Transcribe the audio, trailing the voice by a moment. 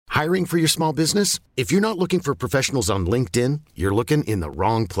Hiring for your small business? If you're not looking for professionals on LinkedIn, you're looking in the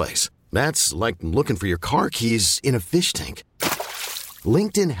wrong place. That's like looking for your car keys in a fish tank.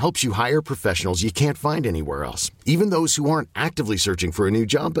 LinkedIn helps you hire professionals you can't find anywhere else, even those who aren't actively searching for a new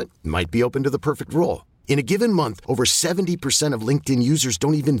job but might be open to the perfect role. In a given month, over 70% of LinkedIn users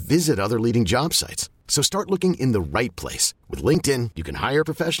don't even visit other leading job sites. So start looking in the right place. With LinkedIn, you can hire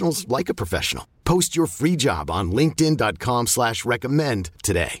professionals like a professional. Post your free job on linkedin.com/recommend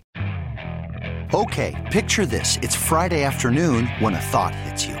today. Okay, picture this. It's Friday afternoon when a thought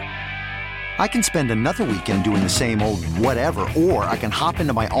hits you. I can spend another weekend doing the same old whatever, or I can hop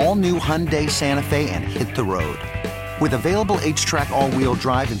into my all-new Hyundai Santa Fe and hit the road. With available H-Track all-wheel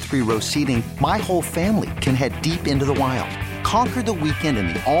drive and 3-row seating, my whole family can head deep into the wild. Conquer the weekend in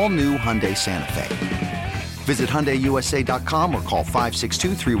the all-new Hyundai Santa Fe. Visit HyundaiUSA.com or call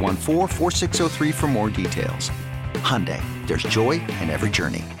 562-314-4603 for more details. Hyundai, there's joy in every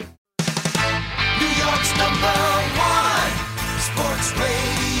journey. New York's #1 sports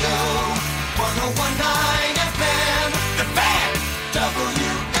radio, 101.9 FM, The Fan,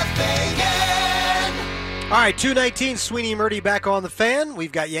 WFAN. All right, 2:19, Sweeney Murdy back on The Fan.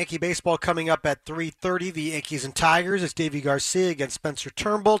 We've got Yankee baseball coming up at 3:30, the Yankees and Tigers. It's Davey Garcia against Spencer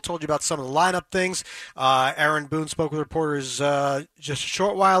Turnbull. Told you about some of the lineup things. Aaron Boone spoke with reporters just a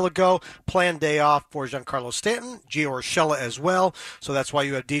short while ago. Planned day off for Giancarlo Stanton, Gio Urshela as well. So that's why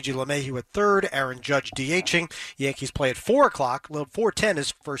you have DJ LeMahieu at third, Aaron Judge DHing. Yankees play at 4 o'clock. 4:10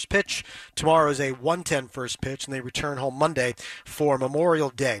 is first pitch. Tomorrow is a 1:10 first pitch, and they return home Monday for Memorial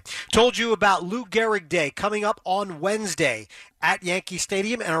Day. Told you about Lou Gehrig Day coming up on Wednesday at Yankee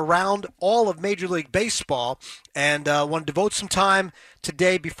Stadium and around all of Major League Baseball. And want to devote some time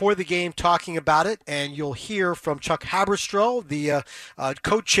today before the game talking about it. And you'll hear from Chuck Haberstroh, the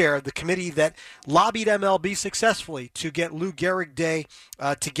co-chair of the committee that lobbied MLB successfully to get Lou Gehrig Day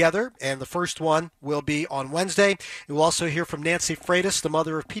together. And the first one will be on Wednesday. We'll also hear from Nancy Freitas, the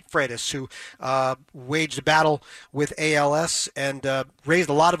mother of Pete Freitas, who waged a battle with ALS and raised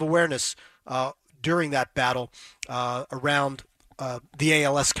a lot of awareness during that battle around the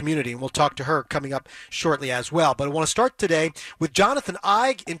ALS community, and we'll talk to her coming up shortly as well. But I want to start today with Jonathan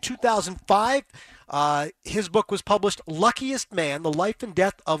Eig. In 2005, his book was published, Luckiest Man, The Life and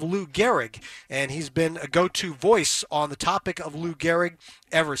Death of Lou Gehrig, and he's been a go-to voice on the topic of Lou Gehrig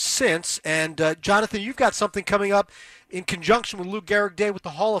ever since. And Jonathan, you've got something coming up in conjunction with Lou Gehrig Day with the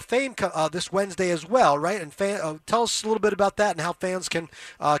Hall of Fame this Wednesday as well, right? And tell us a little bit about that and how fans can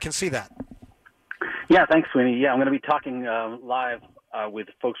see that. Yeah, thanks, Sweeney. Yeah, I'm going to be talking live with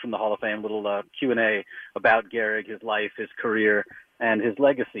folks from the Hall of Fame, little Q&A about Gehrig, his life, his career, and his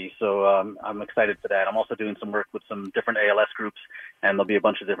legacy. So I'm excited for that. I'm also doing some work with some different ALS groups, and there'll be a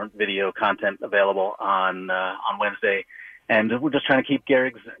bunch of different video content available on Wednesday. And we're just trying to keep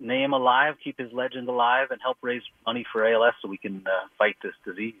Gehrig's name alive, keep his legend alive, and help raise money for ALS so we can fight this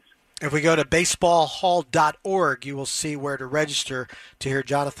disease. If we go to baseballhall.org, you will see where to register to hear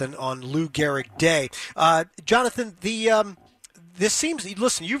Jonathan on Lou Gehrig Day. Jonathan, this seems,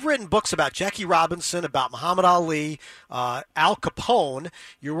 listen, you've written books about Jackie Robinson, about Muhammad Ali, Al Capone.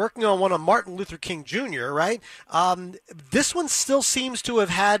 You're working on one on Martin Luther King Jr., right? This one still seems to have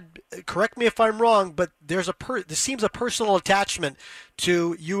had, correct me if I'm wrong, but there seems a personal attachment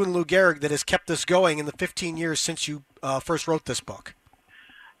to you and Lou Gehrig that has kept this going in the 15 years since you first wrote this book.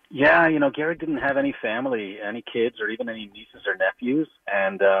 Yeah, Gehrig didn't have any family, any kids, or even any nieces or nephews,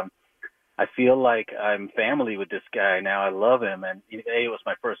 and I feel like I'm family with this guy now. I love him, and A, it was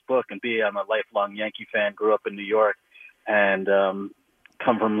my first book, and B, I'm a lifelong Yankee fan, grew up in New York, and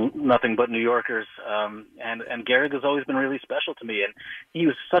come from nothing but New Yorkers, and Gehrig has always been really special to me, and he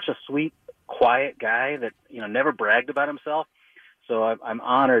was such a sweet, quiet guy that, never bragged about himself. So I'm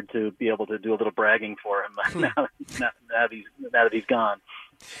honored to be able to do a little bragging for him now that he's gone.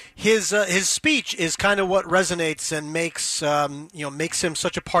 His speech is kind of what resonates and makes him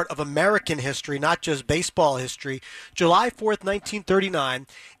such a part of American history, not just baseball history. July 4th, 1939,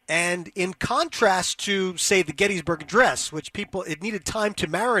 and in contrast to, say, the Gettysburg Address, which it needed time to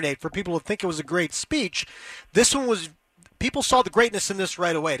marinate for people to think it was a great speech. This one people saw the greatness in this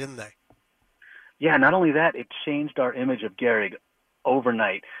right away, didn't they? Yeah, not only that, it changed our image of Gehrig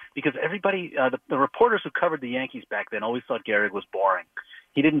overnight, because everybody, the reporters who covered the Yankees back then always thought Gehrig was boring.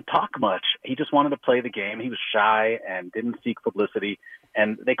 He didn't talk much. He just wanted to play the game. He was shy and didn't seek publicity,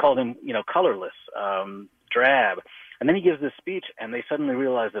 and they called him, colorless, drab. And then he gives this speech, and they suddenly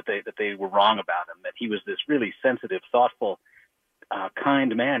realize that they were wrong about him, that he was this really sensitive, thoughtful,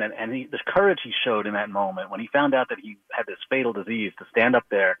 kind man. And the courage he showed in that moment when he found out that he had this fatal disease, to stand up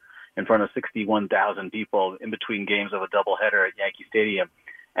there in front of 61,000 people in between games of a doubleheader at Yankee Stadium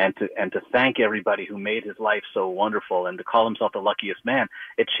and to thank everybody who made his life so wonderful, and to call himself the luckiest man,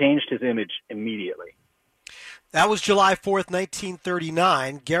 it changed his image immediately. That was July 4th,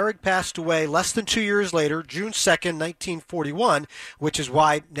 1939. Gehrig passed away less than 2 years later, June 2nd, 1941, which is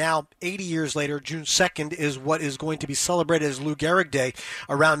why now, 80 years later, June 2nd is what is going to be celebrated as Lou Gehrig Day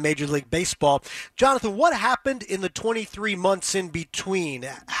around Major League Baseball. Jonathan, what happened in the 23 months in between?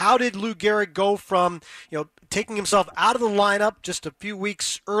 How did Lou Gehrig go from, taking himself out of the lineup just a few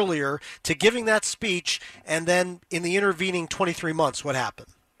weeks earlier to giving that speech, and then in the intervening 23 months, what happened?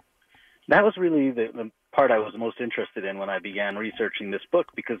 That was really the part I was most interested in when I began researching this book,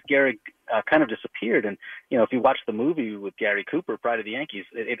 because Gehrig kind of disappeared. And, if you watch the movie with Gary Cooper, Pride of the Yankees,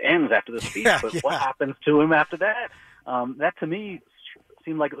 it ends after the speech. But what happens to him after that? That to me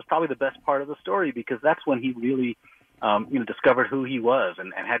seemed like it was probably the best part of the story, because that's when he really, discovered who he was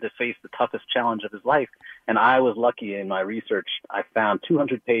and had to face the toughest challenge of his life. And I was lucky in my research. I found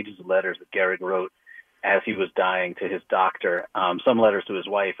 200 pages of letters that Gehrig wrote as he was dying to his doctor, some letters to his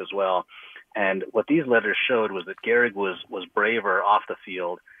wife as well. And what these letters showed was that Gehrig was braver off the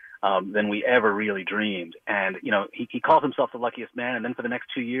field than we ever really dreamed. And, he called himself the luckiest man. And then for the next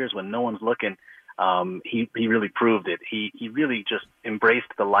 2 years, when no one's looking, he really proved it. He really just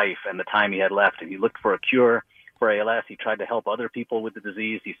embraced the life and the time he had left. And he looked for a cure for ALS. He tried to help other people with the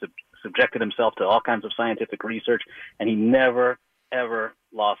disease. He subjected himself to all kinds of scientific research. And he never, ever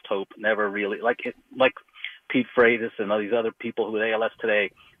lost hope, never really, like Pete Freitas and all these other people with ALS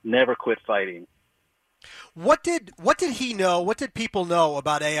today, never quit fighting. What did he know? What did people know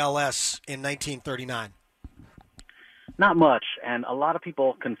about ALS in 1939? Not much, and a lot of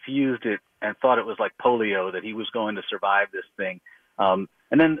people confused it and thought it was like polio, that he was going to survive this thing.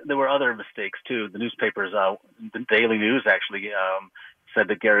 And then there were other mistakes too. The newspapers, the Daily News actually said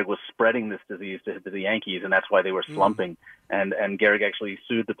that Gehrig was spreading this disease to the Yankees, and that's why they were slumping. And Gehrig actually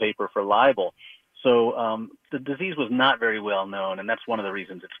sued the paper for libel. So the disease was not very well known, and that's one of the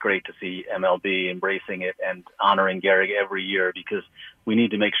reasons it's great to see MLB embracing it and honoring Gehrig every year, because we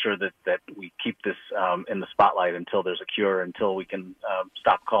need to make sure that we keep this in the spotlight until there's a cure, until we can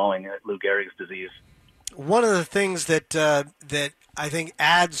stop calling it Lou Gehrig's disease. One of the things that I think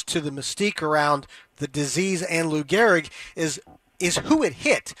adds to the mystique around the disease and Lou Gehrig is who it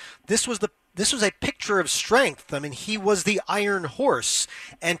hit. This was a picture of strength. I mean, he was the Iron Horse,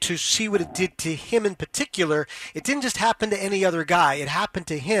 and to see what it did to him in particular, it didn't just happen to any other guy. It happened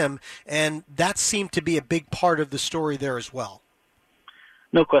to him, and that seemed to be a big part of the story there as well.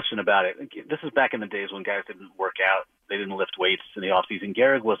 No question about it. This is back in the days when guys didn't work out. They didn't lift weights in the offseason.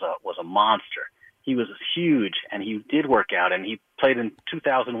 Gehrig was a monster. He was huge, and he did work out, and he played in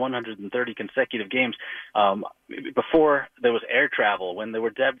 2,130 consecutive games before there was air travel, when there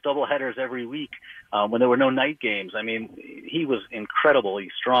were double headers every week, when there were no night games. I mean, he was incredibly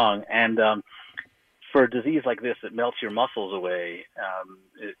strong, and for a disease like this that melts your muscles away,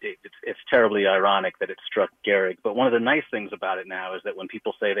 it's terribly ironic that it struck Gehrig. But one of the nice things about it now is that when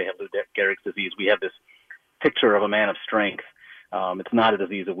people say they have Lou Gehrig's disease, we have this picture of a man of strength. It's not a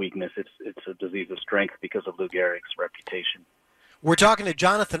disease of weakness. It's a disease of strength because of Lou Gehrig's reputation. We're talking to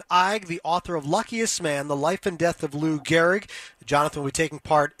Jonathan Eig, the author of Luckiest Man, The Life and Death of Lou Gehrig. Jonathan will be taking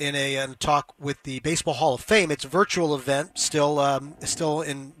part in a talk with the Baseball Hall of Fame. It's a virtual event, still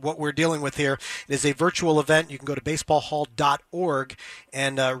in what we're dealing with here. It is a virtual event. You can go to baseballhall.org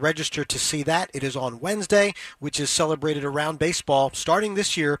and register to see that. It is on Wednesday, which is celebrated around baseball, starting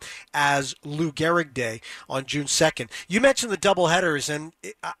this year as Lou Gehrig Day on June 2nd. You mentioned the doubleheaders, and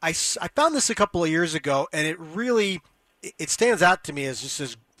I found this a couple of years ago, and it stands out to me as just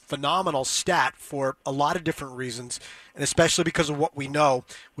this phenomenal stat for a lot of different reasons, and especially because of what we know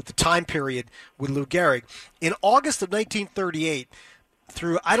with the time period with Lou Gehrig. In August of 1938,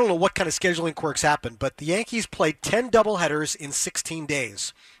 through I don't know what kind of scheduling quirks happened, but the Yankees played 10 doubleheaders in 16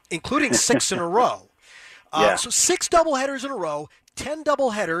 days, including 6 in a row. So 6 doubleheaders in a row, 10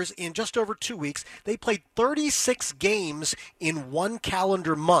 doubleheaders in just over 2 weeks. They played 36 games in one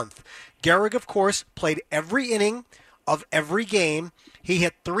calendar month. Gehrig, of course, played every inning of every game. He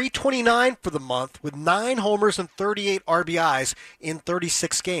hit .329 for the month with 9 homers and 38 RBIs in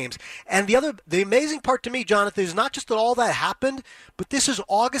 36 games. And the amazing part to me, Jonathan, is not just that all that happened, but this is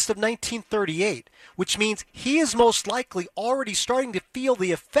August of 1938, which means he is most likely already starting to feel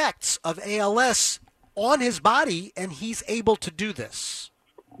the effects of ALS on his body, and he's able to do this.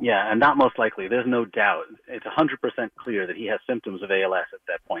 Yeah, and not most likely. There's no doubt. It's 100% clear that he has symptoms of ALS at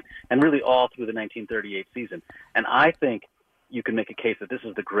that point, and really all through the 1938 season. And I think you can make a case that this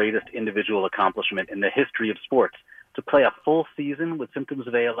is the greatest individual accomplishment in the history of sports. To play a full season with symptoms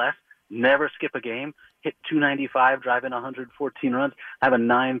of ALS, never skip a game, hit 295, drive in 114 runs, have a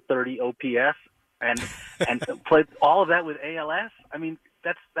 930 OPS, and play all of that with ALS. I mean,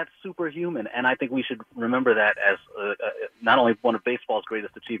 that's superhuman, and I think we should remember that as not only one of baseball's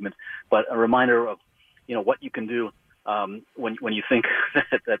greatest achievements, but a reminder of what you can do when you think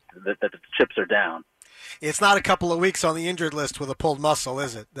that the chips are down. It's not a couple of weeks on the injured list with a pulled muscle,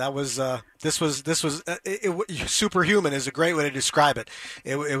 is it? That was this was superhuman is a great way to describe it.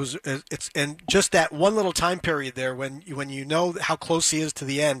 It's and just that one little time period there when you know how close he is to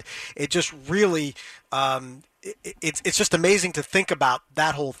the end, it just really it's just amazing to think about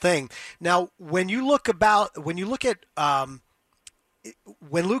that whole thing. Now, when you look at when Lou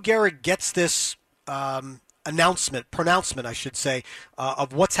Gehrig gets this pronouncement, I should say,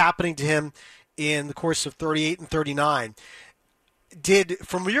 of what's happening to him in the course of 38 and 39,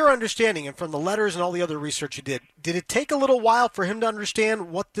 from your understanding and from the letters and all the other research you did it take a little while for him to understand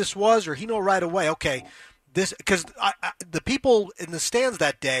what this was, or he know right away, okay, this, because the people in the stands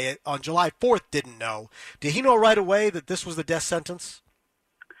that day on July 4th didn't know. Did he know right away that this was the death sentence?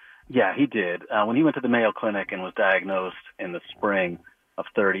 Yeah, he did. When he went to the Mayo Clinic and was diagnosed in the spring of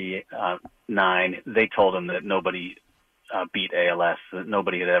 39, they told him that nobody beat ALS, that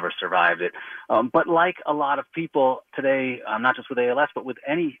nobody had ever survived it. But like a lot of people today, not just with ALS, but with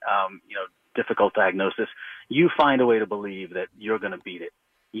any difficult diagnosis, you find a way to believe that you're going to beat it.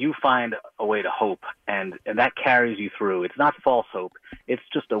 You find a way to hope, and that carries you through. It's not false hope. It's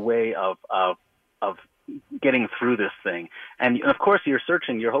just a way of getting through this thing. And of course, you're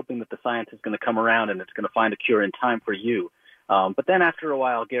searching. You're hoping that the science is going to come around and it's going to find a cure in time for you. But then after a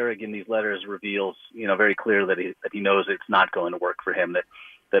while, Gehrig in these letters reveals, very clearly that he knows it's not going to work for him,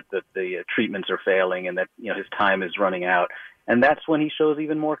 that the treatments are failing, and that his time is running out. And that's when he shows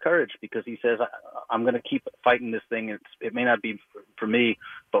even more courage, because he says, I'm going to keep fighting this thing. It may not be for me,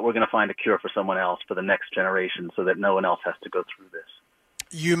 but we're going to find a cure for someone else, for the next generation, so that no one else has to go through this.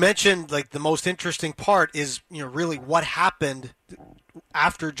 You mentioned the most interesting part is really what happened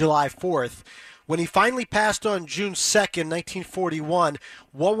after July 4th. When he finally passed on June 2nd, 1941,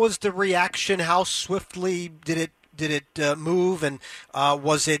 what was the reaction? How swiftly did it move? And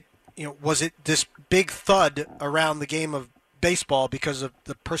was it this big thud around the game of baseball because of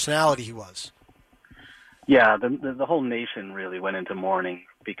the personality he was? Yeah, the whole nation really went into mourning,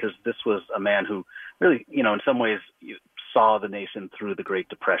 because this was a man who really, in some ways, saw the nation through the Great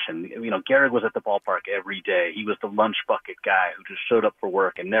Depression. Gehrig was at the ballpark every day. He was the lunch bucket guy who just showed up for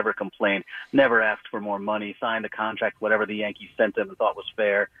work and never complained, never asked for more money, signed a contract, whatever the Yankees sent him and thought was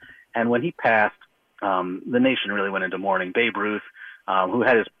fair. And when he passed, the nation really went into mourning. Babe Ruth, who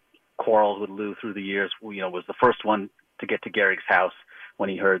had his quarrels with Lou through the years, was the first one to get to Gehrig's house when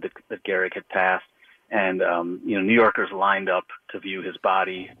he heard that Gehrig had passed. And, New Yorkers lined up to view his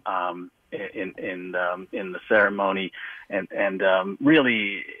body in the ceremony, and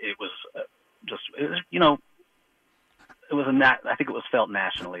really it was I think it was felt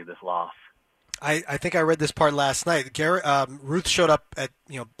nationally, this loss. I think I read this part last night. Ruth showed up at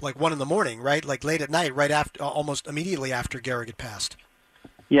 1 a.m, right? Like late at night, right after, almost immediately after Gehrig had passed.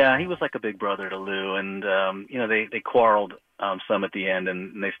 Yeah, he was like a big brother to Lou, and they quarreled some at the end,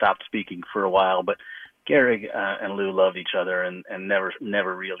 and they stopped speaking for a while, but Gehrig and Lou loved each other and never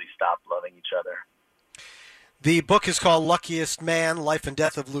really stopped loving each other. The book is called Luckiest Man, Life and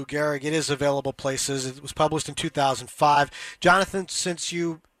Death of Lou Gehrig. It is available places. It was published in 2005. Jonathan, since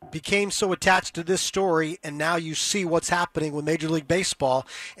you became so attached to this story and now you see what's happening with Major League Baseball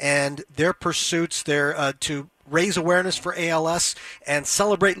and their pursuits there to raise awareness for ALS and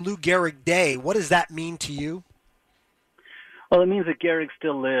celebrate Lou Gehrig Day, what does that mean to you? Well, it means that Gehrig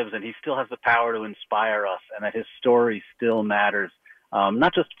still lives and he still has the power to inspire us, and that his story still matters,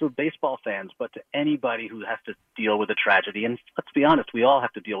 not just for baseball fans, but to anybody who has to deal with a tragedy. And let's be honest, we all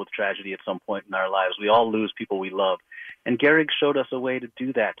have to deal with tragedy at some point in our lives. We all lose people we love. And Gehrig showed us a way to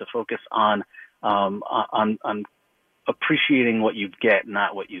do that, to focus on appreciating what you get,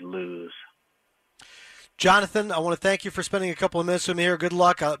 not what you lose. Jonathan, I want to thank you for spending a couple of minutes with me here. Good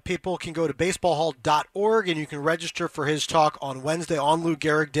luck. People can go to baseballhall.org, and you can register for his talk on Wednesday on Lou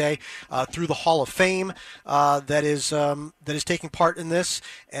Gehrig Day through the Hall of Fame that is taking part in this.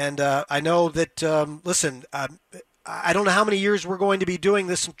 And I know that, I don't know how many years we're going to be doing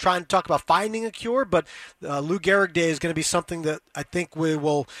this and trying to talk about finding a cure, but Lou Gehrig Day is going to be something that I think we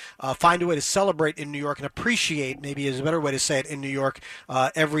will find a way to celebrate in New York and appreciate, maybe is a better way to say it, in New York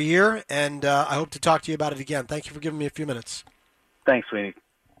every year. And I hope to talk to you about it again. Thank you for giving me a few minutes. Thanks, Sweeney.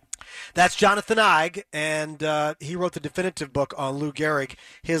 That's Jonathan Eig, and he wrote the definitive book on Lou Gehrig,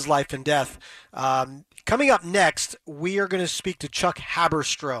 his life and death. Coming up next, we are going to speak to Chuck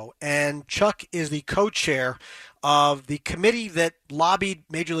Haberstroh, and Chuck is the co-chair of the committee that lobbied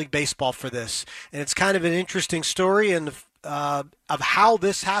Major League Baseball for this. And it's kind of an interesting story, and of how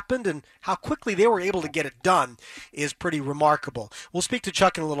this happened and how quickly they were able to get it done is pretty remarkable. We'll speak to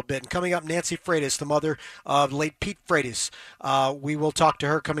Chuck in a little bit. And coming up, Nancy Freitas, the mother of late Pete Freitas. We will talk to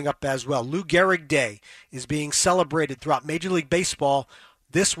her coming up as well. Lou Gehrig Day is being celebrated throughout Major League Baseball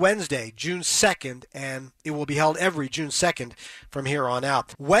this Wednesday, June 2nd, and it will be held every June 2nd from here on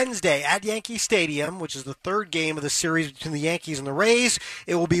out. Wednesday at Yankee Stadium, which is the third game of the series between the Yankees and the Rays,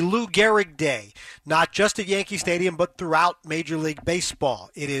 it will be Lou Gehrig Day, not just at Yankee Stadium, but throughout Major League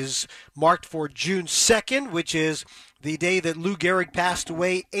Baseball. It is marked for June 2nd, which is the day that Lou Gehrig passed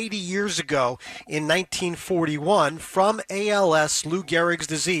away 80 years ago in 1941 from ALS, Lou Gehrig's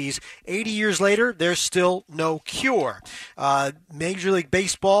disease. 80 years later, there's still no cure. Major League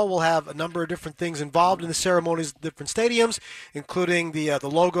Baseball will have a number of different things involved in the ceremonies at different stadiums, including the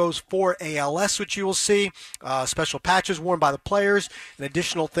logos for ALS, which you will see, special patches worn by the players, and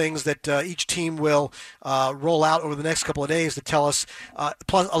additional things that each team will roll out over the next couple of days to tell us.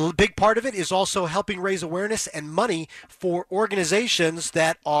 Plus, a big part of it is also helping raise awareness and money for organizations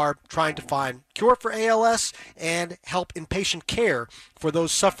that are trying to find cure for ALS and help in patient care for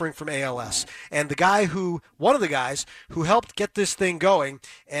those suffering from ALS. And one of the guys who helped get this thing going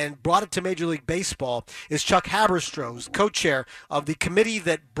and brought it to Major League Baseball is Chuck Haberstroh, co-chair of the committee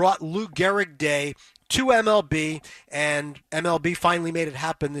that brought Lou Gehrig Day to MLB, and MLB finally made it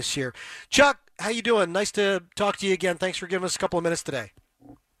happen this year. Chuck, how you doing? Nice to talk to you again. Thanks for giving us a couple of minutes today.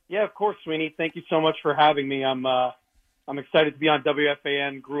 Yeah, of course, Sweeney. Thank you so much for having me. I'm excited to be on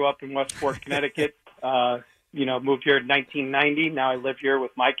WFAN. Grew up in Westport, Connecticut. Moved here in 1990. Now I live here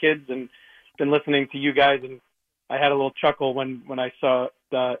with my kids and been listening to you guys. And I had a little chuckle when I saw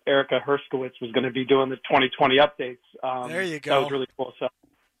Erica Herskowitz was going to be doing the 2020 updates. There you go. That was really cool. So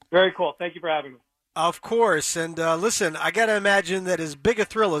very cool. Thank you for having me. Of course. And listen, I got to imagine that as big a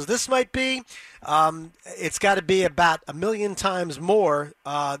thrill as this might be, it's got to be about 1 million times more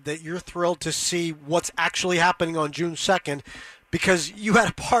that you're thrilled to see what's actually happening on June 2nd, because you had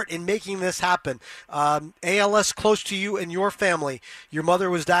a part in making this happen. ALS close to you and your family. Your mother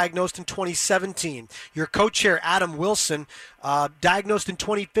was diagnosed in 2017. Your co-chair, Adam Wilson, diagnosed in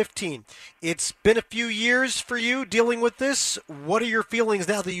 2015. It's been a few years for you dealing with this. What are your feelings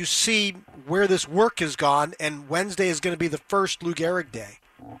now that you see where this work has gone, and Wednesday is going to be the first Lou Gehrig Day?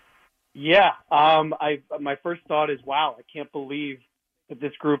 Yeah, my first thought is, wow, I can't believe that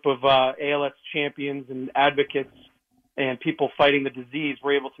this group of ALS champions and advocates and people fighting the disease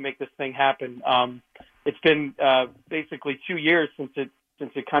were able to make this thing happen. It's been basically 2 years since it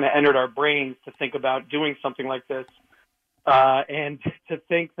kind of entered our brains to think about doing something like this, and to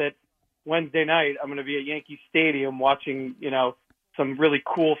think that Wednesday night I'm going to be at Yankee Stadium watching, some really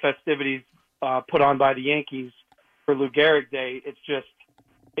cool festivities put on by the Yankees for Lou Gehrig Day.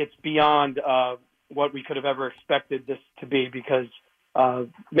 It's beyond what we could have ever expected this to be, because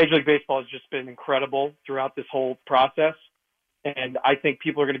Major League Baseball has just been incredible throughout this whole process. And I think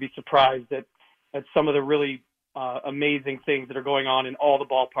people are going to be surprised at some of the really amazing things that are going on in all the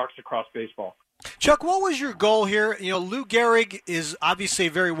ballparks across baseball. Chuck, what was your goal here? Lou Gehrig is obviously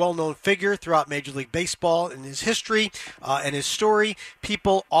a very well-known figure throughout Major League Baseball and his history and his story.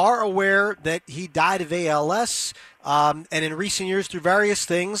 People are aware that he died of ALS, and in recent years through various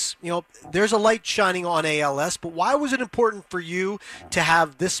things, there's a light shining on ALS. But why was it important for you to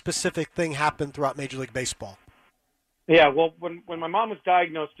have this specific thing happen throughout Major League Baseball? Yeah, well, when my mom was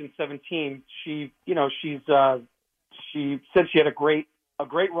diagnosed in 2017, she said she had a great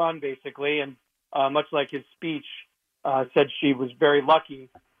run, basically, and much like his speech, said she was very lucky,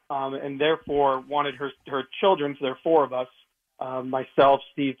 and therefore wanted her children, so there are 4 of us, myself,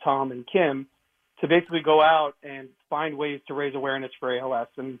 Steve, Tom, and Kim, to basically go out and find ways to raise awareness for ALS.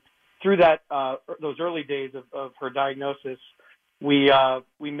 And through those early days of her diagnosis, we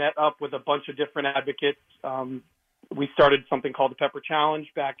met up with a bunch of different advocates. We started something called the Pepper Challenge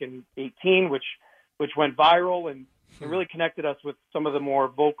back in 2018, which went viral, and it really connected us with some of the more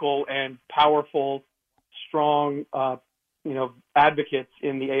vocal and powerful, strong, advocates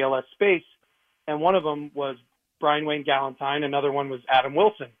in the ALS space. And one of them was Brian Wayne Galentine. Another one was Adam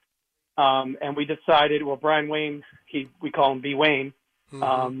Wilson. And we decided, well, Brian Wayne, we call him B. Wayne.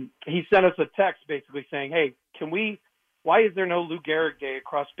 He sent us a text basically saying, hey, why is there no Lou Gehrig Day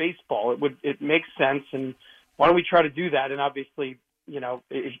across baseball? It makes sense. And why don't we try to do that? And obviously,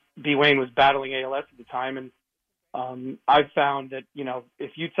 B. Wayne was battling ALS at the time, and I've found that,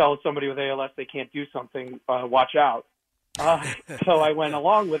 if you tell somebody with ALS they can't do something, watch out. So I went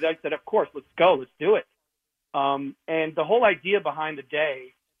along with it. I said, of course, let's go, let's do it. And the whole idea behind the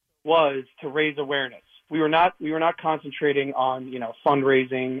day was to raise awareness. We were not concentrating on,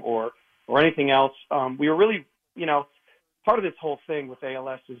 fundraising or anything else. We were really, part of this whole thing with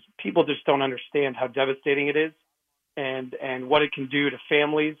ALS is people just don't understand how devastating it is and what it can do to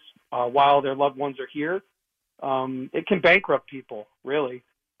families while their loved ones are here. It can bankrupt people, really.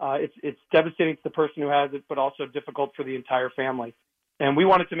 It's devastating to the person who has it, but also difficult for the entire family. And we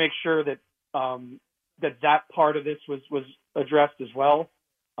wanted to make sure that that part of this was addressed as well.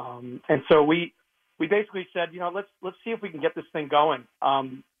 And so we basically said, let's see if we can get this thing going.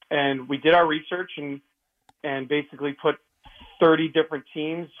 And we did our research and basically put 30 different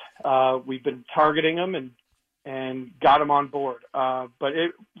teams. We've been targeting them and got them on board. But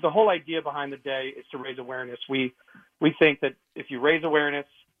the whole idea behind the day is to raise awareness. We think that if you raise awareness,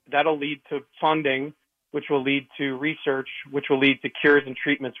 that'll lead to funding, which will lead to research, which will lead to cures and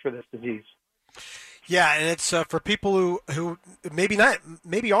treatments for this disease. Yeah, and it's for people who maybe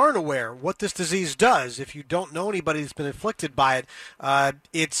aren't aware what this disease does. If you don't know anybody that's been afflicted by it,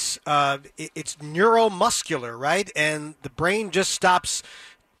 it's neuromuscular, right? And the brain just stops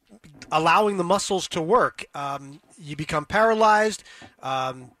allowing the muscles to work. You become paralyzed.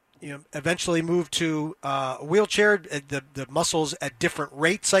 Eventually move to a wheelchair. The muscles at different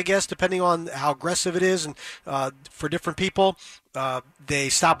rates, I guess, depending on how aggressive it is, and for different people, they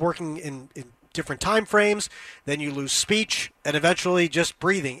stop working in different time frames. Then you lose speech and eventually just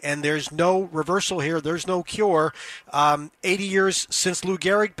breathing. And there's no reversal here. There's no cure. 80 years since Lou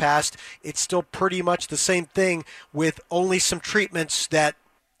Gehrig passed, it's still pretty much the same thing with only some treatments that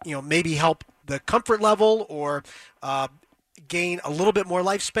maybe help the comfort level or gain a little bit more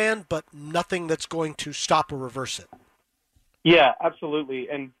lifespan, but nothing that's going to stop or reverse it. Yeah, absolutely.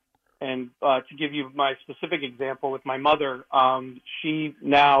 And to give you my specific example with my mother, she's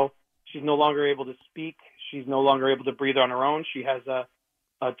no longer able to speak. She's no longer able to breathe on her own. She has a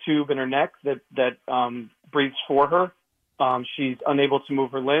tube in her neck that breathes for her. She's unable to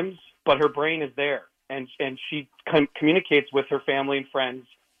move her limbs, but her brain is there, and she communicates with her family and friends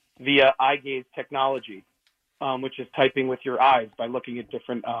via eye gaze technology, which is typing with your eyes by looking at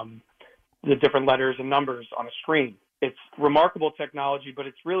the different letters and numbers on a screen. It's remarkable technology, but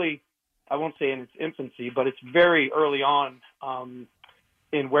it's really, I won't say in its infancy, but it's very early on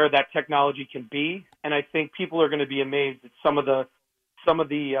in where that technology can be. And I think people are going to be amazed at some of the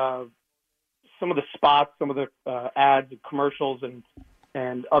spots, some of the ads and commercials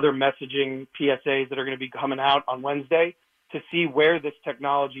and other messaging PSAs that are going to be coming out on Wednesday to see where this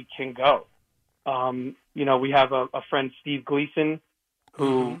technology can go. We have a friend, Steve Gleason,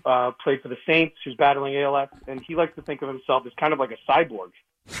 who played for the Saints, who's battling ALS, and he likes to think of himself as kind of like a cyborg.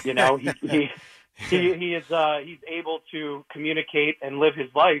 He's able to communicate and live his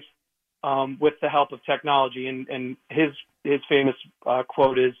life with the help of technology. And his famous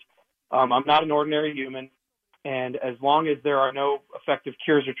quote is, "I'm not an ordinary human, and as long as there are no effective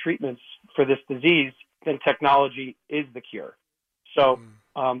cures or treatments for this disease, then technology is the cure." So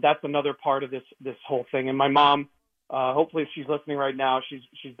that's another part of this whole thing. And my mom, hopefully, if she's listening right now,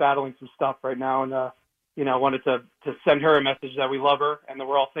 she's battling some stuff right now, and wanted to send her a message that we love her and that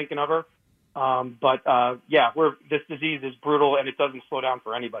we're all thinking of her. This disease is brutal, and it doesn't slow down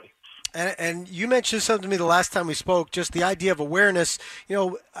for anybody. And you mentioned something to me the last time we spoke, just the idea of awareness.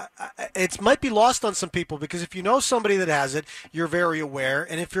 It might be lost on some people because if you know somebody that has it, you're very aware.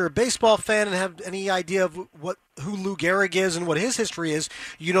 And if you're a baseball fan and have any idea of who Lou Gehrig is and what his history is,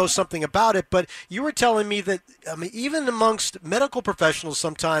 you know something about it. But you were telling me that even amongst medical professionals,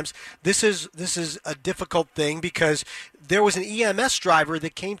 sometimes this is a difficult thing because there was an EMS driver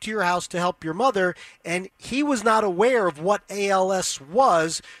that came to your house to help your mother, and he was not aware of what ALS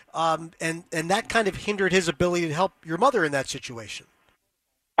was, and that kind of hindered his ability to help your mother in that situation.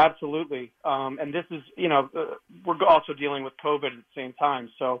 Absolutely. And this is, we're also dealing with COVID at the same time.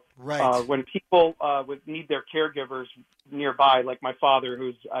 So right. When people would need their caregivers nearby, like my father,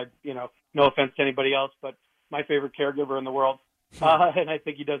 who's, no offense to anybody else, but my favorite caregiver in the world, and I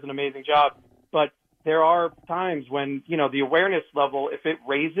think he does an amazing job. But there are times when, the awareness level, if it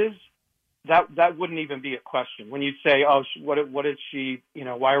raises, that wouldn't even be a question. When you say, oh, what is she,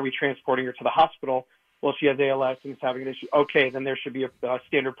 why are we transporting her to the hospital? Well, she has ALS and is having an issue. Okay, then there should be a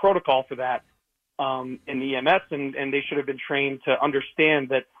standard protocol for that in the EMS, and they should have been trained to understand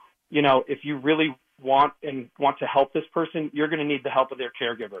that, if you really want to help this person, you're going to need the help of their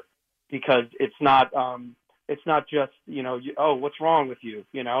caregiver, because it's not just, oh, what's wrong with you?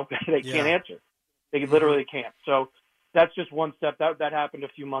 They can't answer. They literally can't. So that's just one step. That happened a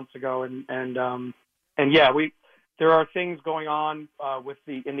few months ago, and yeah, there are things going on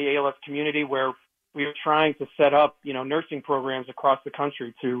in the ALS community where we are trying to set up, nursing programs across the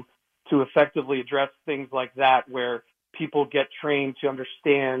country to effectively address things like that, where people get trained to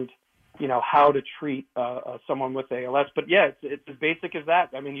understand, how to treat someone with ALS. But yeah, it's as basic as that.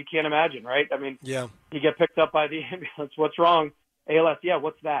 I mean, you can't imagine, right? I mean, yeah. You get picked up by the ambulance. What's wrong? ALS. Yeah,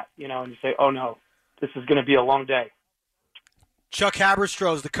 what's that? And you say, oh no, this is going to be a long day. Chuck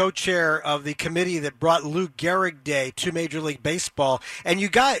Haberstroh, the co-chair of the committee that brought Lou Gehrig Day to Major League Baseball. And you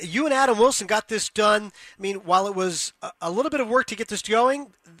and Adam Wilson got this done. I mean, while it was a little bit of work to get this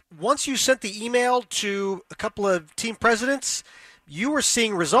going, once you sent the email to a couple of team presidents, you were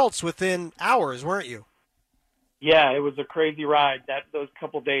seeing results within hours, weren't you? Yeah, it was a crazy ride. Those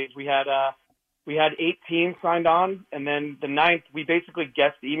couple days we had 8 teams signed on, and then the 9th we basically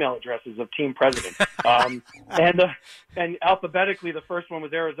guessed email addresses of team presidents. And alphabetically, the first one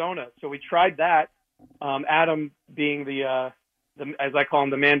was Arizona. So we tried that. Adam being the as I call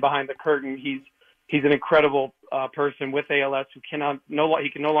him, the man behind the curtain. He's an incredible person with ALS who he can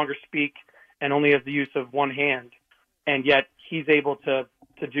no longer speak and only has the use of one hand, and yet he's able to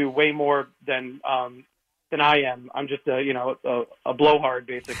do way more than I am. I'm just a blowhard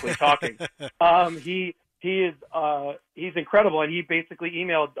basically talking. He's incredible, and he basically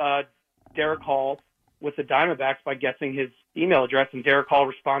emailed Derek Hall with the Diamondbacks by guessing his email address, and Derek Hall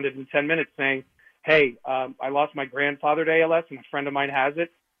responded in 10 minutes saying, "Hey, I lost my grandfather to ALS, and a friend of mine has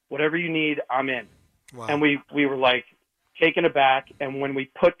it. Whatever you need, I'm in." Wow. And we were like taken aback, and when we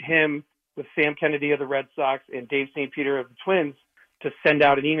put him with Sam Kennedy of the Red Sox and Dave St. Peter of the Twins to send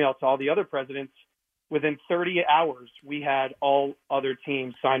out an email to all the other presidents, within 30 hours, we had all other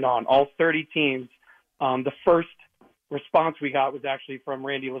teams signed on, all 30 teams. The first response we got was actually from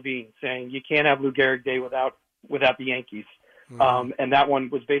Randy Levine saying, you can't have Lou Gehrig Day without the Yankees. Mm-hmm. And that one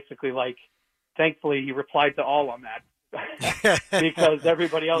was basically like, thankfully, he replied to all on that because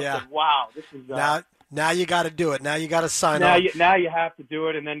everybody else said, wow, this is... Now you got to do it. Now you got to sign on. Now you have to do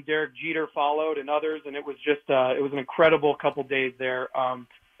it. And then Derek Jeter followed and others, and it was just it was an incredible couple days there.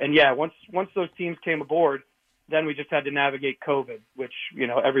 And yeah, once those teams came aboard, then we just had to navigate COVID, which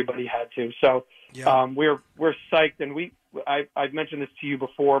everybody had to. So we're psyched, and I've mentioned this to you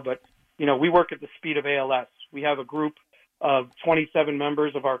before, but we work at the speed of ALS. We have a group of 27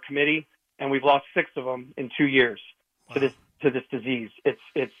 members of our committee, and we've lost 6 of them in 2 years to this disease.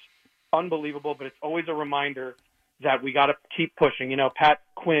 It's unbelievable, but it's always a reminder that we got to keep pushing. Pat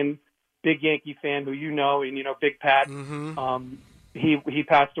Quinn, big Yankee fan who and Big Pat. Mm-hmm. He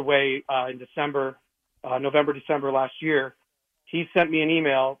passed away in November, December last year. He sent me an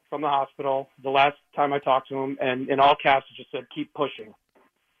email from the hospital the last time I talked to him, and in all caps it just said, "Keep pushing."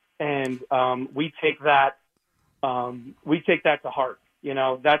 And we take that to heart.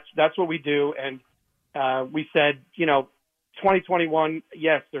 That's what we do. And we said, 2021,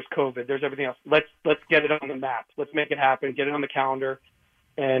 yes, there's COVID, there's everything else. Let's get it on the map. Let's make it happen. Get it on the calendar,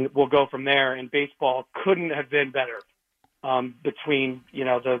 and we'll go from there. And baseball couldn't have been better. Between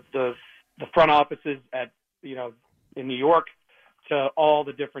the front offices at in New York to all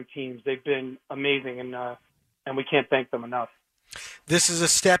the different teams, they've been amazing, and we can't thank them enough. This is a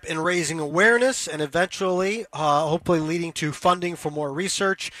step in raising awareness and eventually, hopefully, leading to funding for more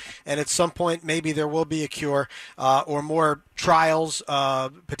research. And at some point, maybe there will be a cure or more trials,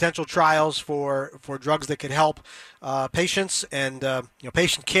 potential trials for drugs that could help patients and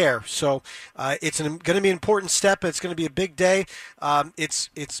patient care. So it's going to be an important step. It's going to be a big day. It's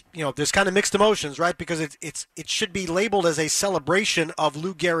there's kind of mixed emotions, right? Because it should be labeled as a celebration of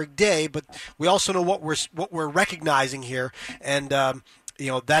Lou Gehrig Day, but we also know what we're recognizing here, and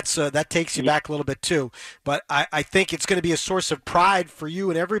that takes you back a little bit too. But I think it's going to be a source of pride for you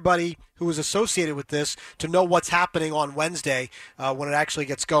and everybody who is associated with this to know what's happening on Wednesday when it actually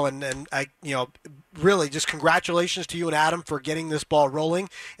gets going. And really just congratulations to you and Adam for getting this ball rolling.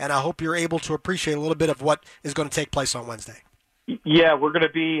 And I hope you're able to appreciate a little bit of what is going to take place on Wednesday. Yeah, we're going to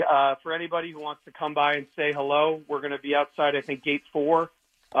be, for anybody who wants to come by and say hello, we're going to be outside, I think, Gate 4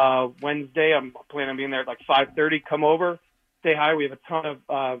 Wednesday. I'm planning on being there at like 5:30. Come over, say hi. We have a ton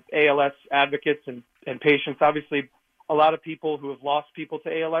of ALS advocates and patients. Obviously, a lot of people who have lost people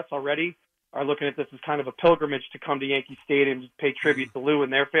to ALS already are looking at this as kind of a pilgrimage to come to Yankee Stadium to pay tribute to Lou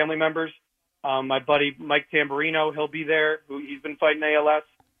and their family members. My buddy Mike Tamburino, he'll be there. He's been fighting ALS.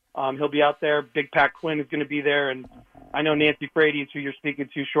 He'll be out there. Big Pat Quinn is going to be there. And I know Nancy Frady, who you're speaking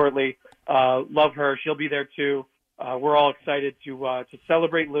to shortly. Love her. She'll be there too. We're all excited to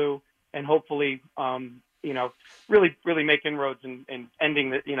celebrate Lou and hopefully, really, really make inroads in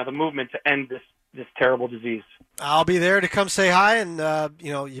ending the movement to end this terrible disease. I'll be there to come say hi, and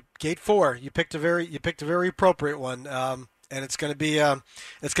gate 4. You picked a very appropriate one, and it's going to be a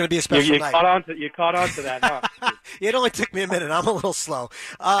special night. You caught on to that, huh? It only took me a minute. I'm a little slow.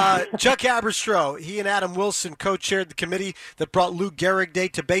 Chuck Aberstro, he and Adam Wilson co-chaired the committee that brought Lou Gehrig Day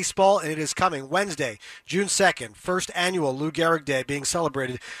to baseball, and it is coming Wednesday, June 2nd, first annual Lou Gehrig Day being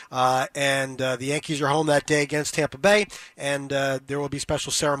celebrated, and the Yankees are home that day against Tampa Bay, and there will be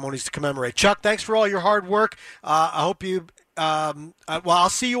special ceremonies to commemorate. Chuck, thanks for all your hard work. I hope you. I'll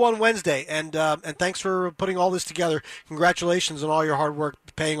see you on Wednesday, and thanks for putting all this together. Congratulations on all your hard work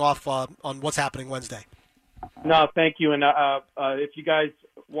paying off on what's happening Wednesday. No, thank you. And if you guys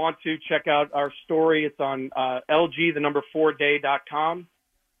want to check out our story, it's on LG4day.com,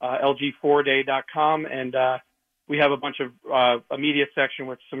 LG4day.com, and we have a bunch of a media section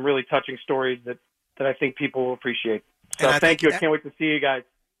with some really touching stories that I think people will appreciate. So thank you. I can't wait to see you guys.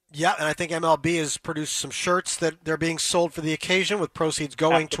 Yeah, and I think MLB has produced some shirts that they're being sold for the occasion, with proceeds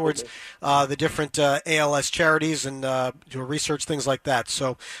going towards the different ALS charities and research, things like that.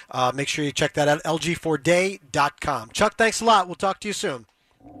 So make sure you check that out, LG4day.com. Chuck, thanks a lot. We'll talk to you soon.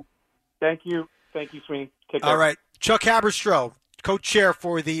 Thank you. Thank you, Sweeney. Take care. All right. Chuck Aberstro, co-chair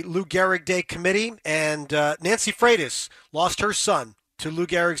for the Lou Gehrig Day Committee, and Nancy Freitas lost her son to Lou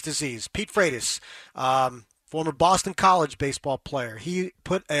Gehrig's disease. Pete Freitas, former Boston College baseball player. He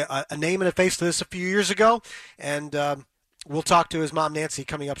put a name and a face to this a few years ago, and we'll talk to his mom, Nancy,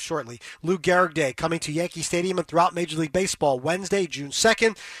 coming up shortly. Lou Gehrig Day coming to Yankee Stadium and throughout Major League Baseball Wednesday, June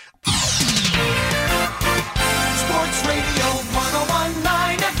 2nd. Sports Radio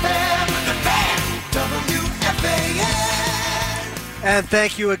 101.9 FM, The Fan, WFAN. And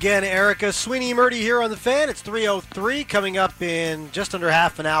thank you again, Erica. Sweeney Murdy here on The Fan. It's 3:03, coming up in just under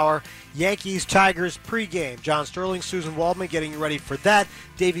half an hour. Yankees-Tigers pregame. John Sterling, Susan Waldman getting you ready for that.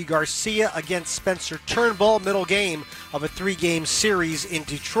 Davey Garcia against Spencer Turnbull. Middle game of a 3-game series in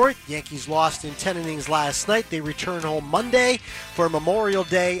Detroit. Yankees lost in 10 innings last night. They return home Monday for Memorial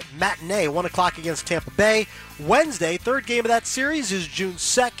Day matinee, 1 o'clock against Tampa Bay. Wednesday, third game of that series, is June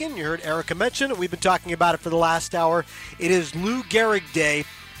 2nd. You heard Erica mention it. We've been talking about it for the last hour. It is Lou Gehrig Day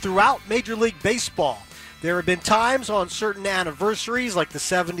throughout Major League Baseball. There have been times on certain anniversaries, like the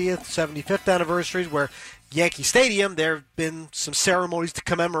 70th, 75th anniversaries, where Yankee Stadium, there have been some ceremonies to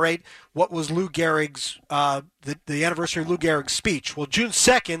commemorate what was Lou Gehrig's, the anniversary of Lou Gehrig's speech. Well, June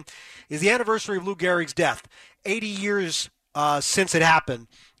 2nd is the anniversary of Lou Gehrig's death. 80 years since it happened,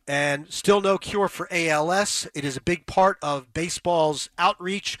 and still no cure for ALS. It is a big part of baseball's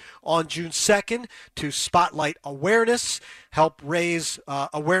outreach on June 2nd to spotlight awareness, help raise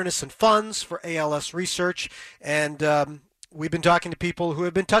awareness and funds for ALS research, and we've been talking to people who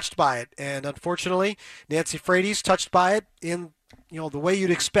have been touched by it, and unfortunately, Nancy Freitas touched by it in the way you'd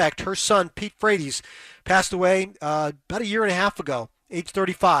expect. Her son, Pete Freitas, passed away about a year and a half ago, age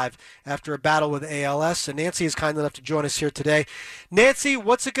 35, after a battle with ALS, and Nancy is kind enough to join us here today. Nancy,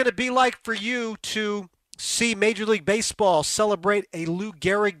 what's it going to be like for you to see Major League Baseball celebrate a Lou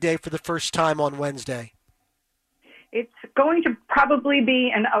Gehrig Day for the first time on Wednesday? It's going to probably be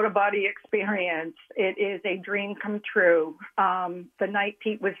an out-of-body experience. It is a dream come true. The night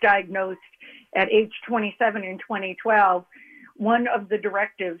Pete was diagnosed at age 27 in 2012, one of the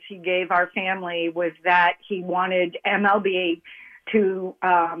directives he gave our family was that he wanted MLB to,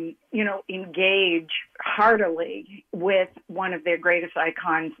 engage heartily with one of their greatest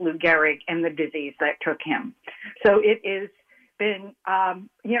icons, Lou Gehrig, and the disease that took him. So it is been,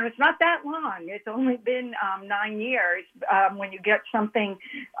 it's not that long. It's only been 9 years. When you get something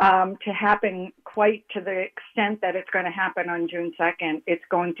to happen quite to the extent that it's going to happen on June 2nd, it's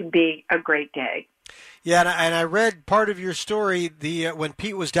going to be a great day. Yeah, and I read part of your story. When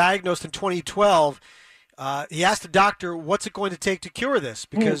Pete was diagnosed in 2012, he asked the doctor, what's it going to take to cure this?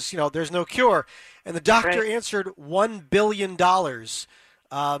 Because, there's no cure. And the doctor answered $1 billion.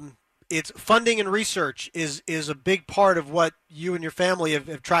 It's funding and research is a big part of what you and your family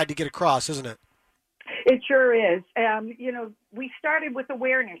have tried to get across, isn't it? It sure is. We started with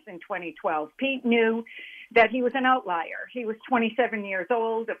awareness in 2012. Pete knew that he was an outlier. He was 27 years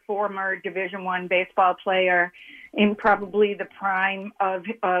old, a former Division I baseball player in probably the prime of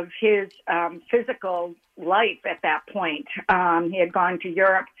his physical life at that point. He had gone to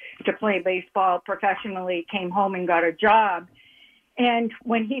Europe to play baseball professionally, came home and got a job. And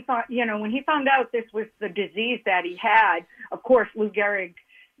when he found out this was the disease that he had, of course, Lou Gehrig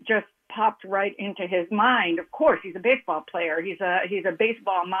just popped right into his mind. Of course, he's a baseball player. He's a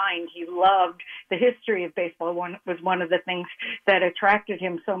baseball mind. He loved the history of baseball. Was one of the things that attracted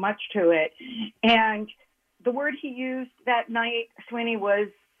him so much to it. And the word he used that night, Sweeney, was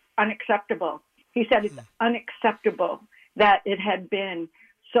unacceptable. He said it's unacceptable that it had been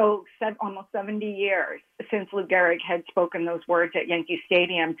almost 70 years since Lou Gehrig had spoken those words at Yankee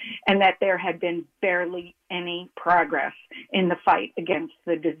Stadium, and that there had been barely any progress in the fight against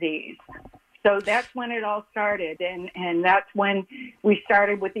the disease. So that's when it all started, and that's when we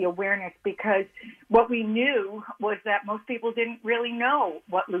started with the awareness, because what we knew was that most people didn't really know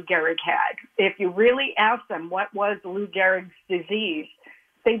what Lou Gehrig had. If you really asked them what was Lou Gehrig's disease,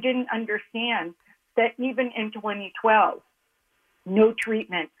 they didn't understand that even in 2012, no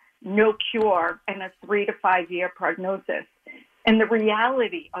treatment, no cure, and a 3 to 5 year prognosis. And the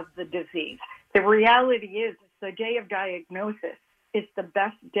reality of the disease, the reality is the day of diagnosis is the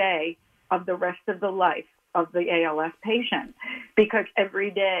best day of the rest of the life of the ALS patient, because every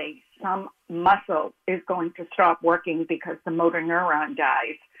day some muscle is going to stop working because the motor neuron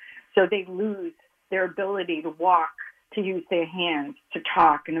dies. So they lose their ability to walk, to use their hands, to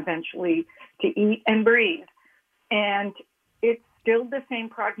talk, and eventually to eat and breathe. And it's still the same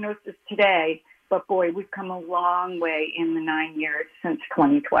prognosis today, but boy, we've come a long way in the 9 years since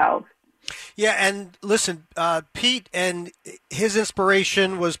 2012. Yeah, and listen, Pete and his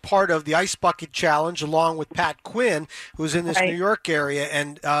inspiration was part of the Ice Bucket Challenge, along with Pat Quinn, who's in this Right. New York area.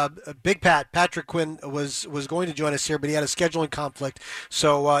 And Big Patrick Quinn, was going to join us here, but he had a scheduling conflict,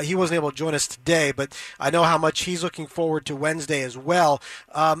 so he wasn't able to join us today. But I know how much he's looking forward to Wednesday as well.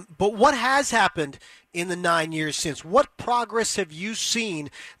 But what has happened in the 9 years since? What progress have you seen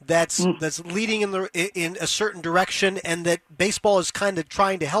that's leading in a certain direction, and that baseball is kind of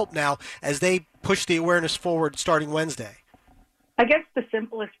trying to help now as they push the awareness forward starting Wednesday? I guess the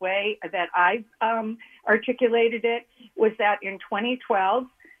simplest way that I've articulated it was that in 2012,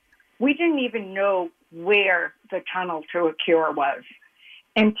 we didn't even know where the tunnel to a cure was.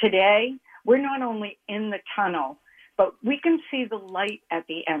 And today, we're not only in the tunnel, but we can see the light at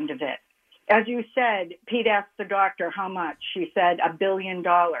the end of it. As you said, Pete asked the doctor how much. She said $1 billion.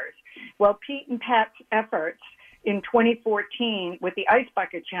 Well, Pete and Pat's efforts in 2014 with the Ice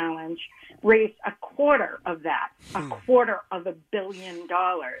Bucket Challenge raised a quarter of that, $250 million.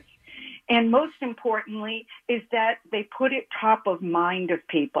 And most importantly is that they put it top of mind of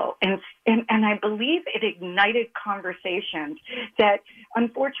people. And I believe it ignited conversations that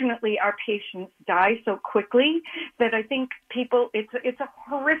unfortunately our patients die so quickly that I think people, it's a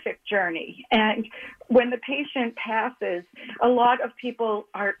horrific journey. And when the patient passes, a lot of people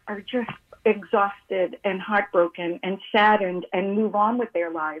are just exhausted and heartbroken and saddened and move on with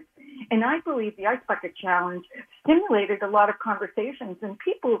their lives. And I believe the Ice Bucket Challenge stimulated a lot of conversations, and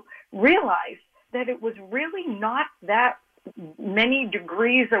people realized that it was really not that many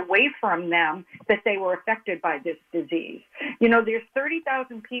degrees away from them that they were affected by this disease. You know, there's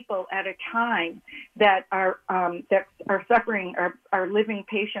 30,000 people at a time that are suffering, are living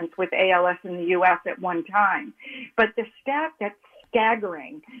patients with ALS in the U.S. at one time. But the stat that's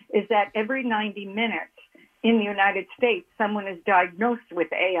staggering is that every 90 minutes in the United States, someone is diagnosed with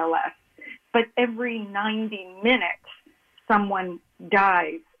ALS, but every 90 minutes, someone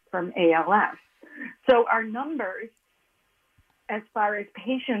dies from ALS. So our numbers, as far as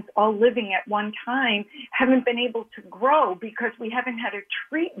patients all living at one time, haven't been able to grow because we haven't had a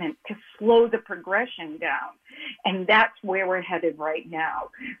treatment to slow the progression down. And that's where we're headed right now.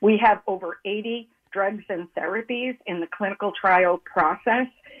 We have over 80 drugs and therapies in the clinical trial process.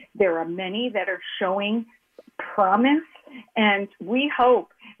 There are many that are showing promise, and we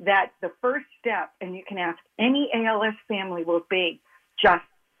hope that the first step, and you can ask any ALS family, will be just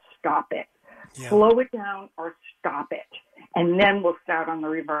stop it. Yeah. Slow it down or stop it, and then we'll start on the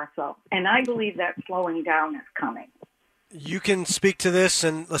reversal. And I believe that slowing down is coming. You can speak to this,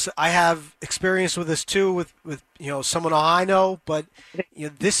 and listen, I have experience with this too, with someone I know. But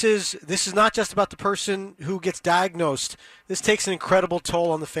this is not just about the person who gets diagnosed. This takes an incredible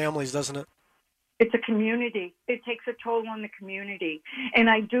toll on the families, doesn't it? It's a community. It takes a toll on the community, and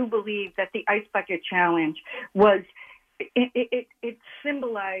I do believe that the Ice Bucket Challenge was. It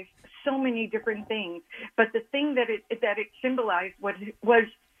symbolized so many different things, but the thing that it symbolized was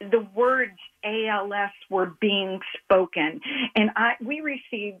the words ALS were being spoken, and we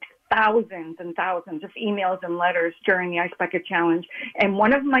received thousands and thousands of emails and letters during the Ice Bucket Challenge, and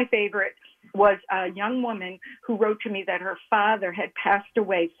one of my favorites was a young woman who wrote to me that her father had passed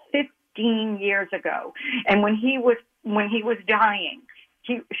away 15 years ago, and when he was dying,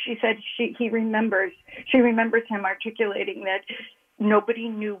 she said she remembers him articulating that nobody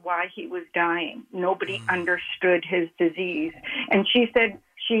knew why he was dying. Nobody understood his disease. And she said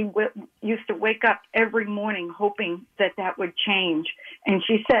she used to wake up every morning hoping that that would change. And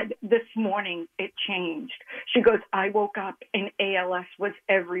she said, this morning it changed. She goes, I woke up and ALS was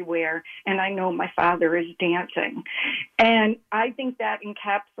everywhere, and I know my father is dancing. And I think that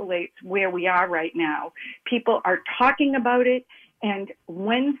encapsulates where we are right now. People are talking about it, and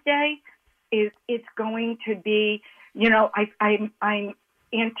Wednesday it's going to be, I'm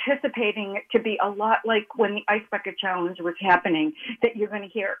anticipating it to be a lot like when the Ice Bucket Challenge was happening, that you're going to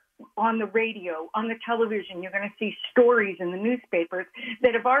hear on the radio, on the television, you're going to see stories in the newspapers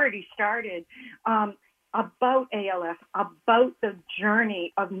that have already started about ALS, about the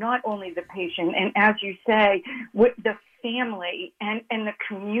journey of not only the patient, and as you say, with the family and the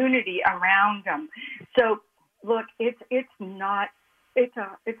community around them. So look, it's a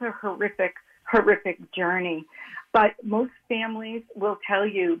horrific journey. But most families will tell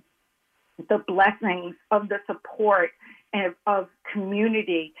you the blessings of the support of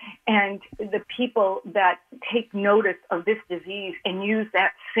community and the people that take notice of this disease and use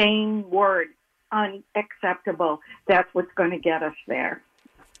that same word, unacceptable. That's what's going to get us there.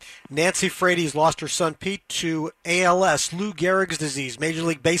 Nancy Frates lost her son Pete to ALS, Lou Gehrig's disease. Major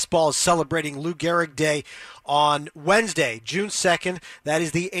League Baseball is celebrating Lou Gehrig Day on Wednesday, June 2nd. That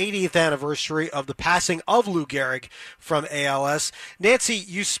is the 80th anniversary of the passing of Lou Gehrig from ALS. Nancy,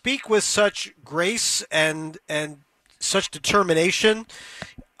 you speak with such grace and such determination.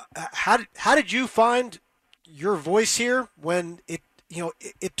 How did you find your voice here when it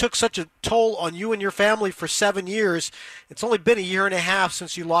took such a toll on you and your family for 7 years? It's only been a year and a half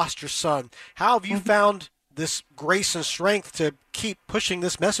since you lost your son. How have you found this grace and strength to keep pushing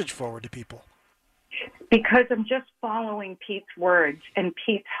this message forward to people? Because I'm just following Pete's words and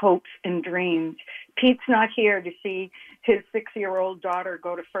Pete's hopes and dreams. Pete's not here to see his 6-year-old daughter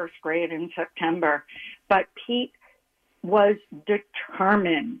go to first grade in September, but Pete was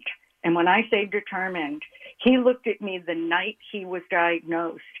determined. And when I say determined, he looked at me the night he was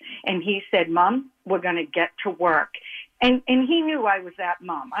diagnosed and he said, Mom, we're going to get to work. And he knew I was that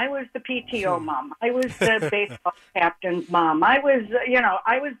mom. I was the PTO mom. I was the baseball captain's mom. I was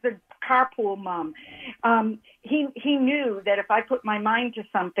the carpool mom. He knew that if I put my mind to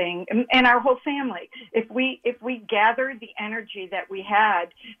something, and our whole family, if we gathered the energy that we had,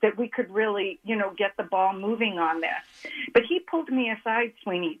 that we could really, get the ball moving on this. But he pulled me aside,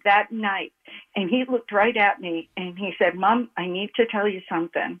 Sweeney, that night, and he looked right at me and he said, Mom, I need to tell you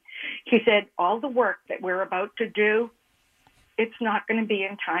something. He said, all the work that we're about to do, it's not going to be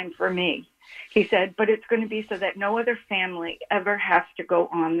in time for me. He said, but it's going to be so that no other family ever has to go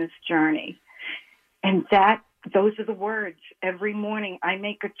on this journey. And those are the words. Every morning I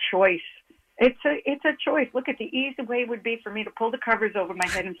make a choice. It's a choice. Look, at the easy way would be for me to pull the covers over my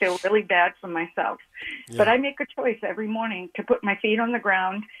head and feel really bad for myself. Yeah. But I make a choice every morning to put my feet on the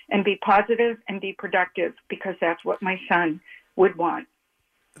ground and be positive and be productive, because that's what my son would want.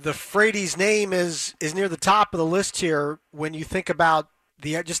 The Frates name is near the top of the list here when you think about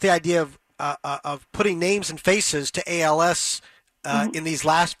the idea of putting names and faces to ALS in these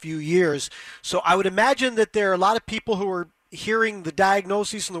last few years. So I would imagine that there are a lot of people who are hearing the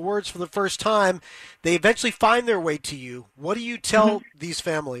diagnoses and the words for the first time. They eventually find their way to you. What do you tell these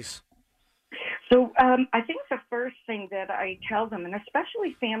families? So I think the first thing that I tell them, and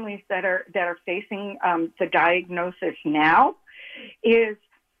especially families that are facing the diagnosis now, is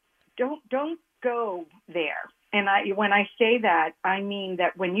don't go there. And when I say that, I mean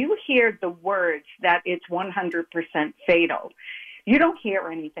that when you hear the words that it's 100% fatal, you don't hear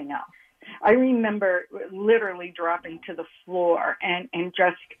anything else. I remember literally dropping to the floor and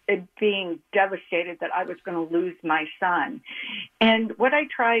just being devastated that I was going to lose my son. And what I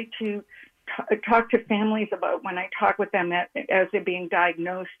try to talk to families about when I talk with them as they're being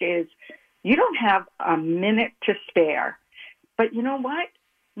diagnosed is, you don't have a minute to spare. But you know what?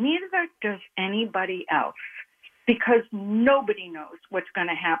 Neither does anybody else, because nobody knows what's going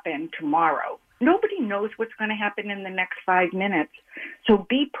to happen tomorrow. Nobody knows what's going to happen in the next 5 minutes. So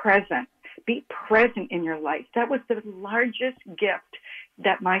be present. Be present in your life. That was the largest gift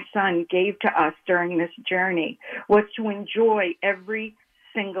that my son gave to us during this journey, was to enjoy every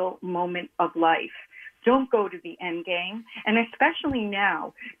single moment of life. Don't go to the end game, and especially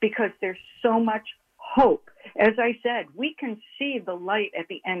now, because there's so much hope. As I said, we can see the light at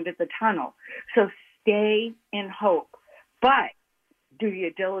the end of the tunnel. So stay in hope, but do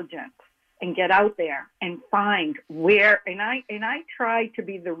your diligence and get out there and find where, and I try to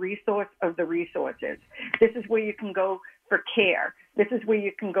be the resource of the resources. This is where you can go for care. This is where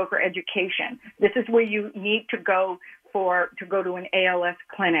you can go for education. This is where you need to go to go to an ALS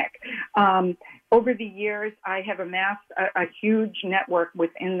clinic. Over the years, I have amassed a huge network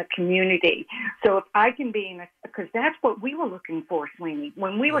within the community. So if I can be because that's what we were looking for, Sweeney,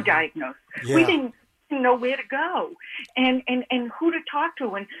 when we were diagnosed. Yeah. We didn't know where to go and who to talk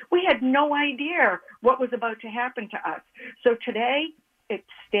to, and we had no idea what was about to happen to us. So today, it's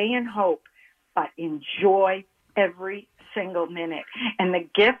stay in hope, but enjoy every single minute. And the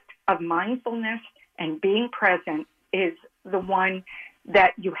gift of mindfulness and being present is the one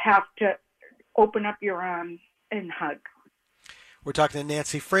that you have to open up your arms and hug. We're talking to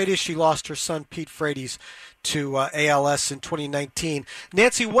Nancy Frates. She lost her son, Pete Frates, to ALS in 2019.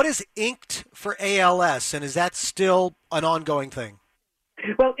 Nancy, what is Inked for ALS, and is that still an ongoing thing?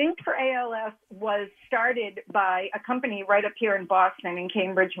 Well, Inked for ALS was started by a company right up here in Boston, in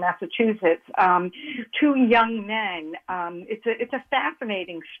Cambridge, Massachusetts. Two young men. It's a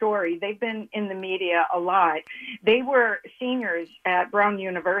fascinating story. They've been in the media a lot. They were seniors at Brown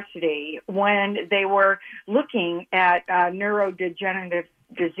University when they were looking at neurodegenerative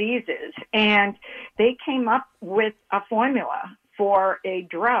diseases, and they came up with a formula for a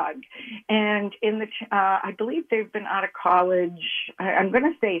drug. And I believe they've been out of college, I'm going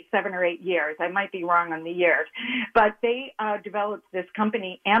to say 7 or 8 years. I might be wrong on the years. But they developed this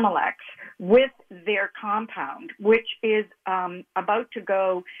company, Amylex, with their compound, which is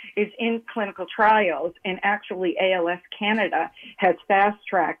is in clinical trials. And actually, ALS Canada has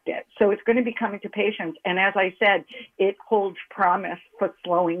fast-tracked it. So it's going to be coming to patients. And as I said, it holds promise for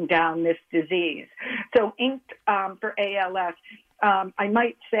slowing down this disease. So Inked for ALS, I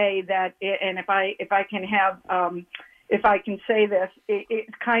might say that, and if I can say this,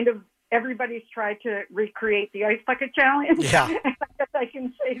 it's kind of everybody's tried to recreate the ice bucket challenge. Yeah. I guess I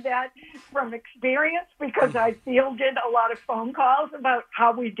can say that from experience because I fielded a lot of phone calls about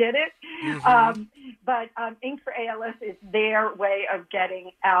how we did it. Mm-hmm. But Inked for ALS is their way of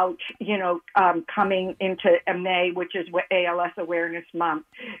getting out, coming into May, which is ALS Awareness Month,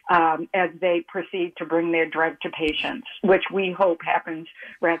 as they proceed to bring their drug to patients, which we hope happens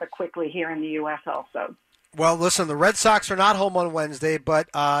rather quickly here in the U.S. also. Well, listen, the Red Sox are not home on Wednesday, but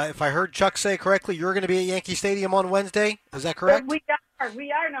if I heard Chuck say correctly, you're going to be at Yankee Stadium on Wednesday. Is that correct? We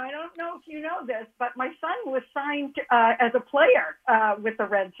are. Now, I don't know if you know this, but my son was signed as a player with the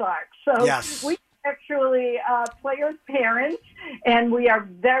Red Sox. So yes. We actually players' parents, and we are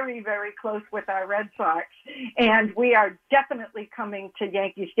very, very close with our Red Sox. And we are definitely coming to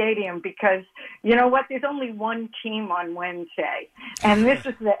Yankee Stadium because, you know what, there's only one team on Wednesday, and this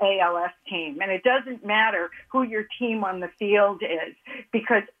is the ALS team. And it doesn't matter who your team on the field is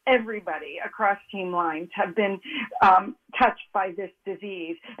because everybody across team lines have been touched by this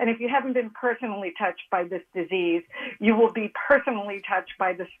disease. And if you haven't been personally touched by this disease, you will be personally touched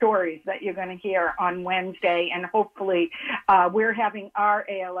by the stories that you're going to hear on Wednesday. And hopefully we're having our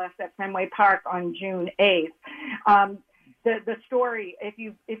ALS at Fenway Park on June 8th. The story, if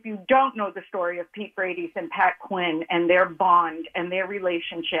you don't know the story of Pete Frates and Pat Quinn and their bond and their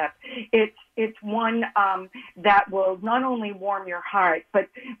relationship, it's one that will not only warm your heart, but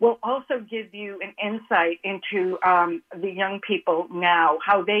will also give you an insight into the young people now,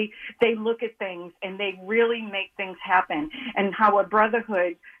 how they look at things and they really make things happen, and how a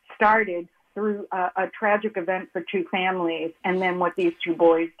brotherhood started through a tragic event for two families, and then what these two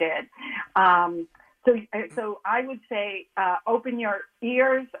boys did. So I would say open your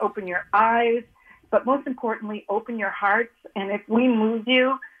ears, open your eyes, but most importantly, open your hearts. And if we move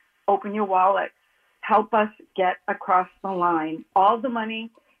you, open your wallets. Help us get across the line. All the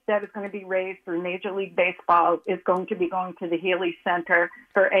money that is going to be raised through Major League Baseball is going to be going to the Healy Center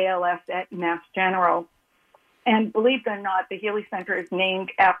for ALS at Mass General. And believe it or not, the Healy Center is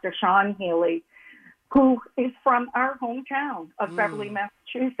named after Sean Healy, who is from our hometown of Beverly,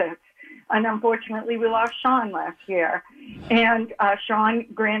 Massachusetts. And unfortunately, we lost Sean last year. And Sean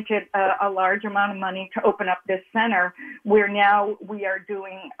granted a large amount of money to open up this center, where now we are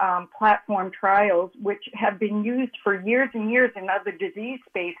doing platform trials, which have been used for years and years in other disease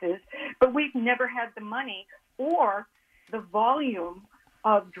spaces, but we've never had the money or the volume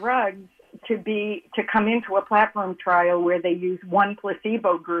of drugs to come into a platform trial where they use one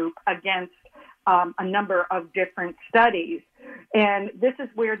placebo group against a number of different studies. And this is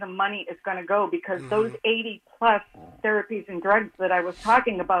where the money is going to go, because those 80-plus therapies and drugs that I was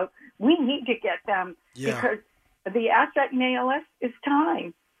talking about, we need to get them because the asset in ALS is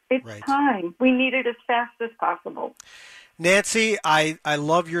time. It's time. We need it as fast as possible. Nancy, I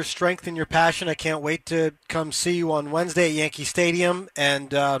love your strength and your passion. I can't wait to come see you on Wednesday at Yankee Stadium,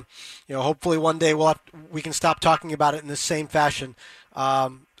 and hopefully one day we can stop talking about it in the same fashion.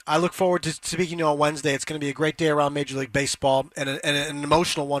 I look forward to speaking to you on Wednesday. It's going to be a great day around Major League Baseball and an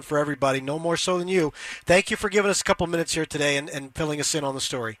emotional one for everybody, no more so than you. Thank you for giving us a couple minutes here today and filling us in on the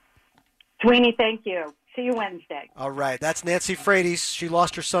story. Sweeney, thank you. See you Wednesday. All right. That's Nancy Frates. She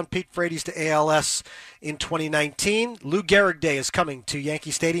lost her son, Pete Frates, to ALS in 2019. Lou Gehrig Day is coming to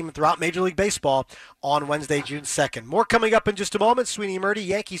Yankee Stadium and throughout Major League Baseball on Wednesday, June 2nd. More coming up in just a moment. Sweeney and Murdy,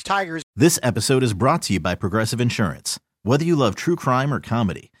 Yankees, Tigers. This episode is brought to you by Progressive Insurance. Whether you love true crime or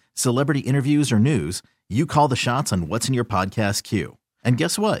comedy, celebrity interviews or news, you call the shots on what's in your podcast queue. And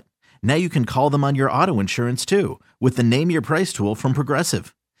guess what? Now you can call them on your auto insurance too with the Name Your Price tool from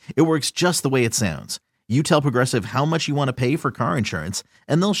Progressive. It works just the way it sounds. You tell Progressive how much you want to pay for car insurance,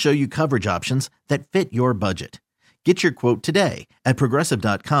 and they'll show you coverage options that fit your budget. Get your quote today at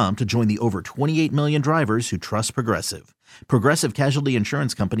Progressive.com to join the over 28 million drivers who trust Progressive. Progressive Casualty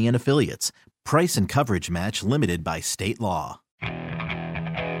Insurance Company and Affiliates. Price and coverage match limited by state law.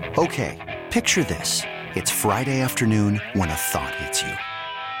 Okay, picture this. It's Friday afternoon when a thought hits you.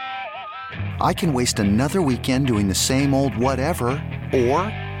 I can waste another weekend doing the same old whatever, or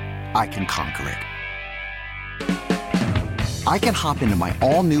I can conquer it. I can hop into my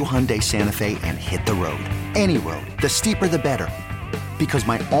all-new Hyundai Santa Fe and hit the road. Any road. The steeper, the better. Because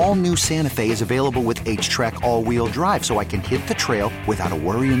my all-new Santa Fe is available with H-Track all-wheel drive, so I can hit the trail without a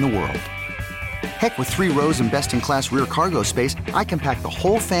worry in the world. Heck, with 3 rows and best-in-class rear cargo space, I can pack the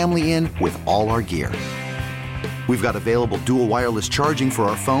whole family in with all our gear. We've got available dual wireless charging for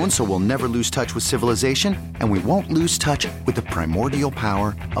our phones, so we'll never lose touch with civilization, and we won't lose touch with the primordial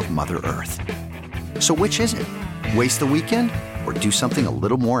power of Mother Earth. So which is it? Waste the weekend or do something a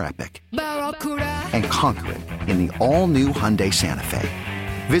little more epic? And conquer it in the all-new Hyundai Santa Fe.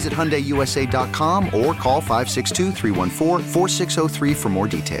 Visit HyundaiUSA.com or call 562-314-4603 for more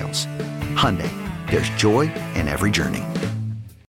details. Hyundai, there's joy in every journey.